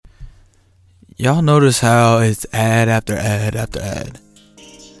Y'all notice how it's ad after ad after ad.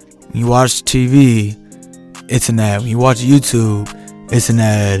 When you watch TV, it's an ad. When you watch YouTube, it's an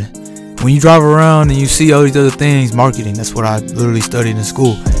ad. When you drive around and you see all these other things, marketing, that's what I literally studied in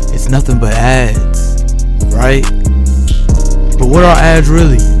school. It's nothing but ads, right? But what are ads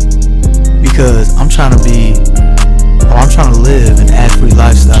really? Because I'm trying to live an ad-free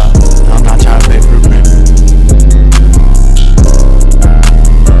lifestyle. And I'm not trying to pay for a premium.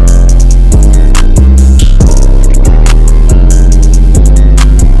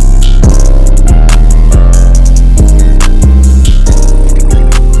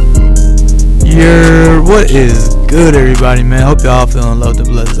 What is good, everybody, man? Hope y'all feeling loved and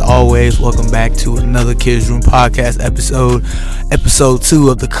blessed as always. Welcome back to another Kids Room Podcast episode 2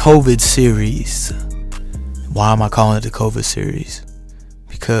 of the COVID series. Why am I calling it the COVID series?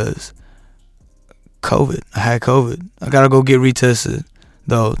 Because I had COVID. I gotta go get retested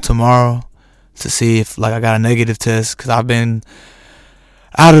though tomorrow to see if I got a negative test, because I've been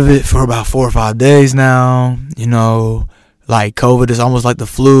out of it for about 4 or 5 days now. COVID is almost like the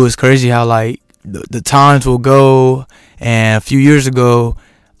flu. It's crazy how the times will go, and a few years ago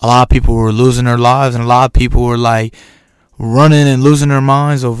a lot of people were losing their lives and a lot of people were running and losing their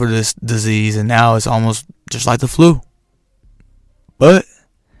minds over this disease, and now it's almost just like the flu. But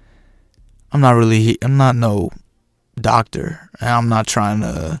I'm not no doctor, and I'm not trying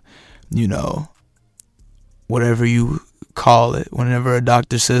to whatever you call it, whenever a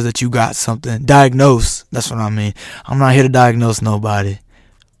doctor says that you got something, diagnose, that's what I mean. I'm not here to diagnose nobody,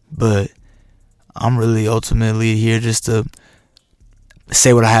 but I'm really ultimately here just to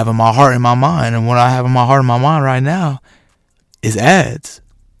say what I have in my heart and my mind. And what I have in my heart and my mind right now is ads.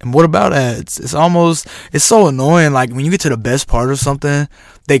 And what about ads? It's so annoying. Like, when you get to the best part of something,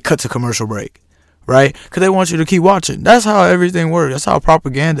 they cut to commercial break, right? Because they want you to keep watching. That's how everything works. That's how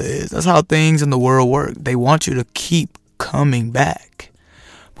propaganda is. That's how things in the world work. They want you to keep coming back,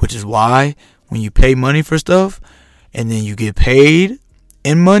 which is why when you pay money for stuff and then you get paid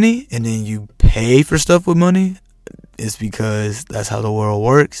in money and then you pay for stuff with money, it's because that's how the world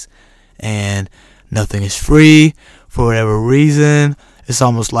works, and nothing is free for whatever reason. It's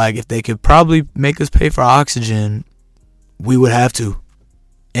almost like if they could probably make us pay for oxygen, we would have to,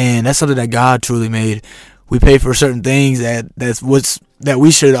 and that's something that God truly made. We pay for certain things that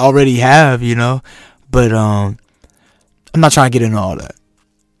we should already have, but I'm not trying to get into all that.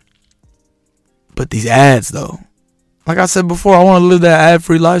 But these ads, though, like I said before, I want to live that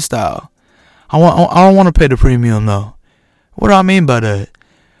ad-free lifestyle. I don't want to pay the premium, though. What do I mean by that?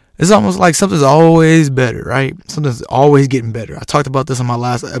 It's almost like something's always better, right? Something's always getting better. I talked about this on my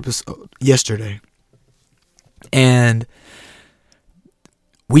last episode yesterday. And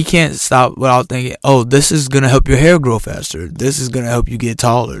we can't stop without thinking, oh, this is going to help your hair grow faster. This is going to help you get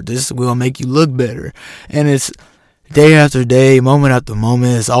taller. This will make you look better. And it's day after day, moment after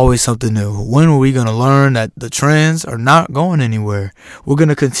moment, it's always something new. When are we going to learn that the trends are not going anywhere? We're going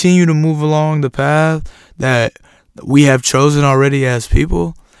to continue to move along the path that we have chosen already as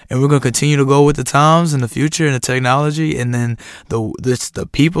people, and we're going to continue to go with the times and the future and the technology and then the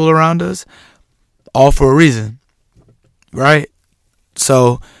people around us, all for a reason, right?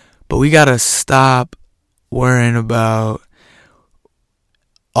 So, but we got to stop worrying about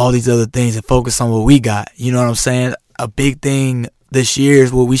all these other things and focus on what we got. You know what I'm saying? A big thing this year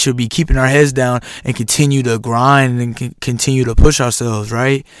is what we should be keeping our heads down and continue to grind and continue to push ourselves,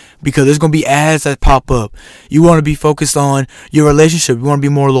 right? Because there's going to be ads that pop up. You want to be focused on your relationship. You want to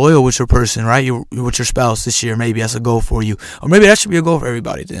be more loyal with your person, right? With your spouse this year. Maybe that's a goal for you. Or maybe that should be a goal for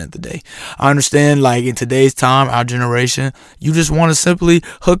everybody at the end of the day. I understand, in today's time, our generation, you just want to simply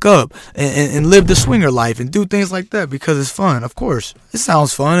hook up and live the swinger life and do things like that because it's fun. Of course, it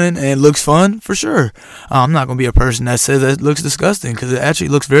sounds fun and it looks fun for sure. I'm not going to be a person that says that it looks disgusting, because it actually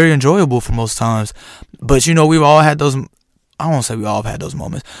looks very enjoyable for most times. But we've all had those, I won't say we all have had those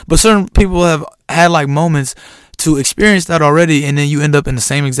moments, but certain people have had moments to experience that already, and then you end up in the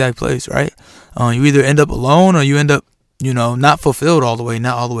same exact place, right? You either end up alone or you end up not fulfilled all the way,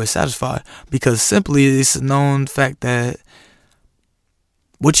 not all the way satisfied, because simply it's a known fact that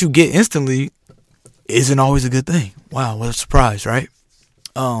what you get instantly isn't always a good thing. Wow, what a surprise, right?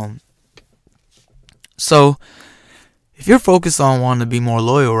 So if you're focused on wanting to be more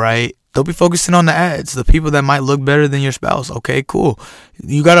loyal, right, don't be focusing on the ads, the people that might look better than your spouse. Okay, cool.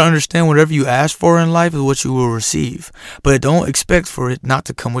 You got to understand whatever you ask for in life is what you will receive. But don't expect for it not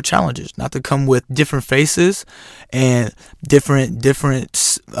to come with challenges, not to come with different faces and different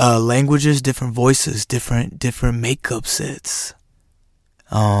languages, different voices, different makeup sets.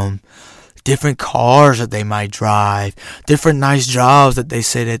 different cars that they might drive, different nice jobs that they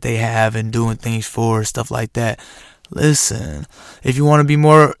say that they have and doing things for, stuff like that. Listen, if you want to be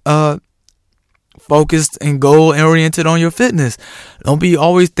more focused and goal oriented on your fitness, don't be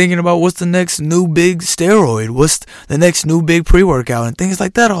always thinking about what's the next new big steroid, what's the next new big pre-workout and things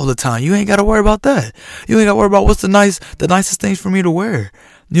like that all the time. You ain't got to worry about that. You ain't got to worry about what's the nicest things for me to wear.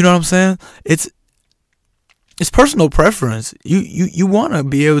 You know what I'm saying? It's personal preference. You want to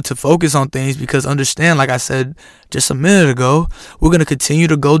be able to focus on things, because understand, like I said just a minute ago, we're going to continue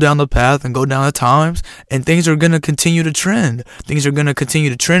to go down the path and go down the times, and things are going to continue to trend. Things are going to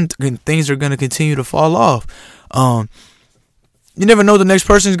continue to trend, and things are going to continue to fall off. You never know the next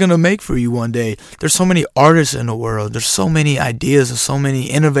person is going to make for you one day. There's so many artists in the world. There's so many ideas and so many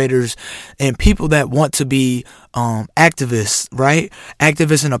innovators and people that want to be activists, right?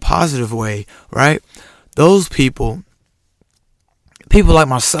 Activists in a positive way, right? Those people like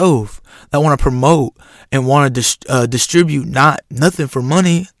myself that want to promote and want to distribute nothing for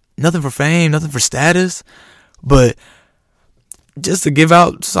money, nothing for fame, nothing for status, but just to give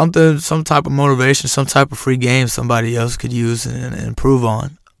out something, some type of motivation, some type of free game somebody else could use and improve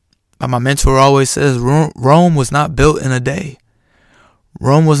on. Like my mentor always says, Rome was not built in a day.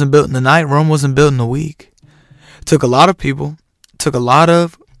 Rome wasn't built in a night. Rome wasn't built in a week. It took a lot of people. It took a lot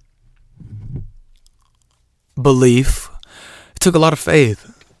of belief. It took a lot of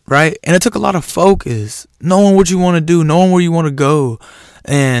faith, right? And it took a lot of focus, knowing what you want to do, knowing where you want to go,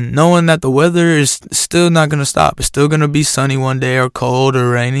 and knowing that the weather is still not going to stop. It's still going to be sunny one day or cold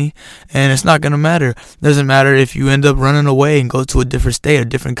or rainy, and it's not going to matter. It doesn't matter if you end up running away and go to a different state, a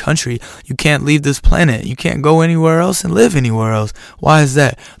different country. You can't leave this planet. You can't go anywhere else and live anywhere else. Why is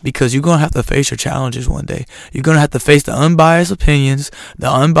that? Because you're going to have to face your challenges one day. You're going to have to face the unbiased opinions, the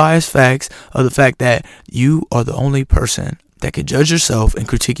unbiased facts of the fact that you are the only person that can judge yourself and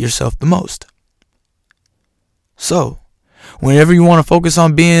critique yourself the most. So, whenever you want to focus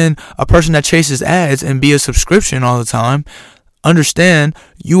on being a person that chases ads and be a subscription all the time, understand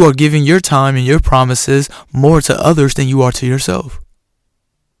you are giving your time and your promises more to others than you are to yourself.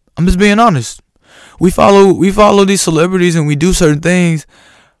 I'm just being honest. We follow these celebrities and we do certain things.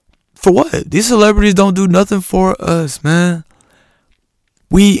 For what? These celebrities don't do nothing for us, man.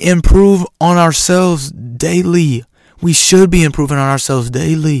 We improve on ourselves daily. We should be improving on ourselves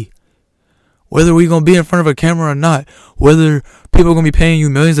daily. Whether we're going to be in front of a camera or not, whether people are going to be paying you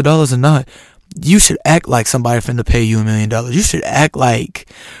millions of dollars or not, you should act like somebody finna pay you $1 million. You should act like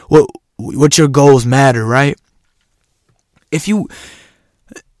what your goals matter, right?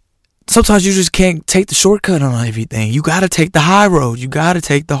 Sometimes you just can't take the shortcut on everything. You got to take the high road. You got to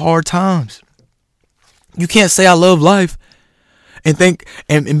take the hard times. You can't say I love life and think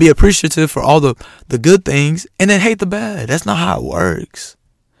and be appreciative for all the good things and then hate the bad. That's not how it works.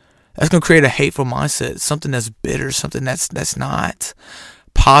 That's going to create a hateful mindset, something that's bitter, something that's not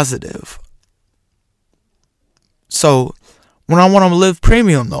positive. So when I want to live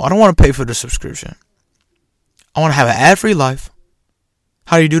premium, though, I don't want to pay for the subscription. I want to have an ad-free life.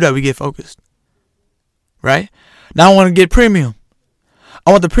 How do you do that? We get focused, right? Now I want to get premium.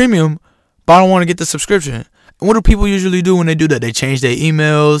 I want the premium, but I don't want to get the subscription. And what do people usually do when they do that? They change their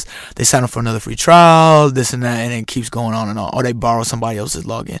emails, they sign up for another free trial, this and that, and it keeps going on and on. Or they borrow somebody else's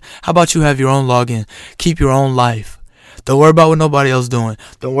login. How about you have your own login? Keep your own life. Don't worry about what nobody else doing.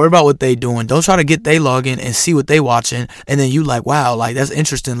 Don't worry about what they doing. Don't try to get they login and see what they watching, and then you like, wow, like that's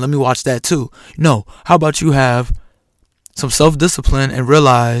interesting. Let me watch that too. No. How about you have some self-discipline and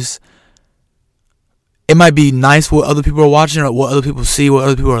realize it might be nice what other people are watching or what other people see, what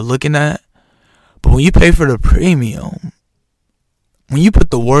other people are looking at. But when you pay for the premium, when you put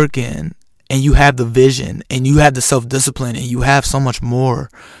the work in and you have the vision and you have the self-discipline and you have so much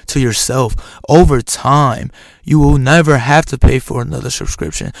more to yourself, over time, you will never have to pay for another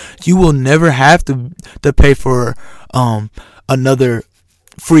subscription. You will never have to pay for another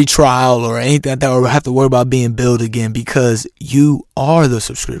free trial or anything like that, or have to worry about being billed again, because you are the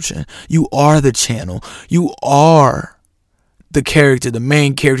subscription. You are the channel. You are the character, the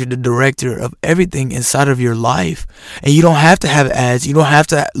main character, the director of everything inside of your life. And you don't have to have ads. You don't have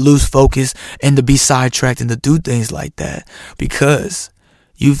to lose focus and to be sidetracked and to do things like that, because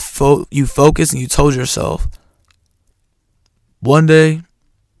you focus and you told yourself one day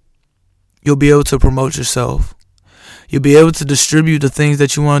you'll be able to promote yourself. You'll be able to distribute the things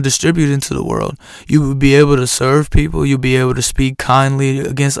that you want to distribute into the world. You will be able to serve people. You'll be able to speak kindly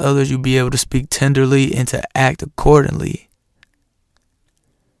against others. You'll be able to speak tenderly and to act accordingly.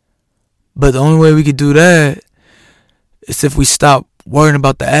 But the only way we could do that is if we stop worrying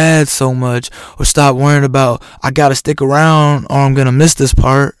about the ads so much, or stop worrying about, I got to stick around or I'm going to miss this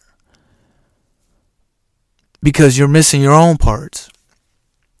part. because you're missing your own parts.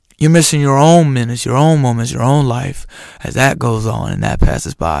 You're missing your own minutes, your own moments, your own life as that goes on and that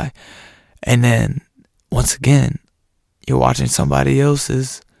passes by. And then, once again, you're watching somebody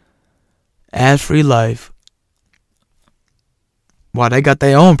else's ad-free life while they got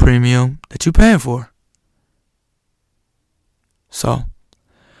their own premium that you're paying for. So,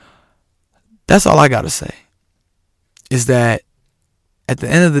 that's all I got to say. Is that at the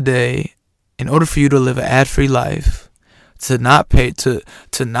end of the day, in order for you to live an ad-free life, to not pay, to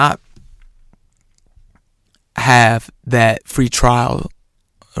not have that free trial,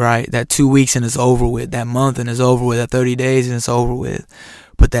 right? That 2 weeks and it's over with, that month and it's over with, that 30 days and it's over with,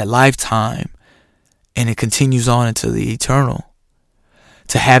 but that lifetime and it continues on into the eternal.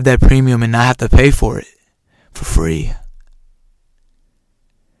 To have that premium and not have to pay for it for free.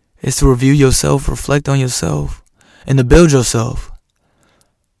 It's to review yourself, reflect on yourself, and to build yourself.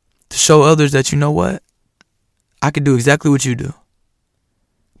 To show others that, you know what? I can do exactly what you do.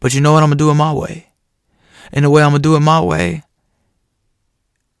 But you know what? I'm going to do it my way. And the way I'm going to do it my way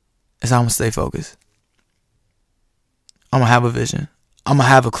is I'm going to stay focused. I'm going to have a vision. I'm going to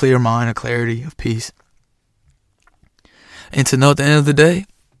have a clear mind, a clarity of peace. And to know at the end of the day,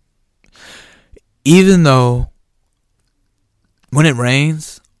 even though when it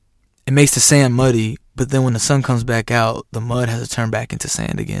rains, it makes the sand muddy, but then when the sun comes back out, the mud has to turn back into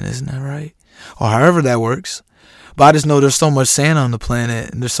sand again, isn't that right? Or however that works. But I just know there's so much sand on the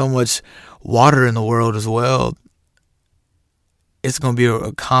planet and there's so much water in the world as well. It's going to be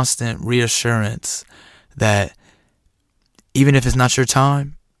a constant reassurance that even if it's not your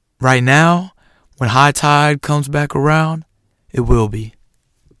time, right now, when high tide comes back around, it will be.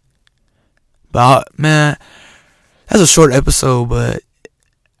 But man, that's a short episode, but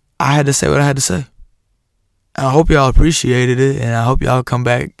I had to say what I had to say. I hope y'all appreciated it, and I hope y'all come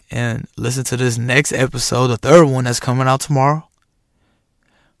back and listen to this next episode, the third one that's coming out tomorrow.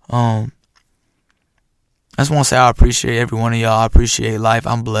 I just want to say I appreciate every one of y'all. I appreciate life.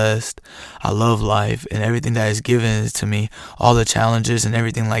 I'm blessed. I love life and everything that is given to me, all the challenges and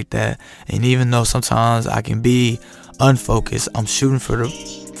everything like that. And even though sometimes I can be unfocused, I'm shooting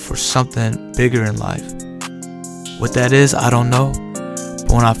for something bigger in life. What that is, I don't know.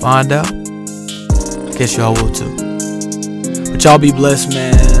 But when I find out, I guess y'all will too. But y'all be blessed,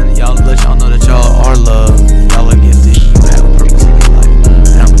 man. Y'all let y'all know that y'all are loved. Y'all are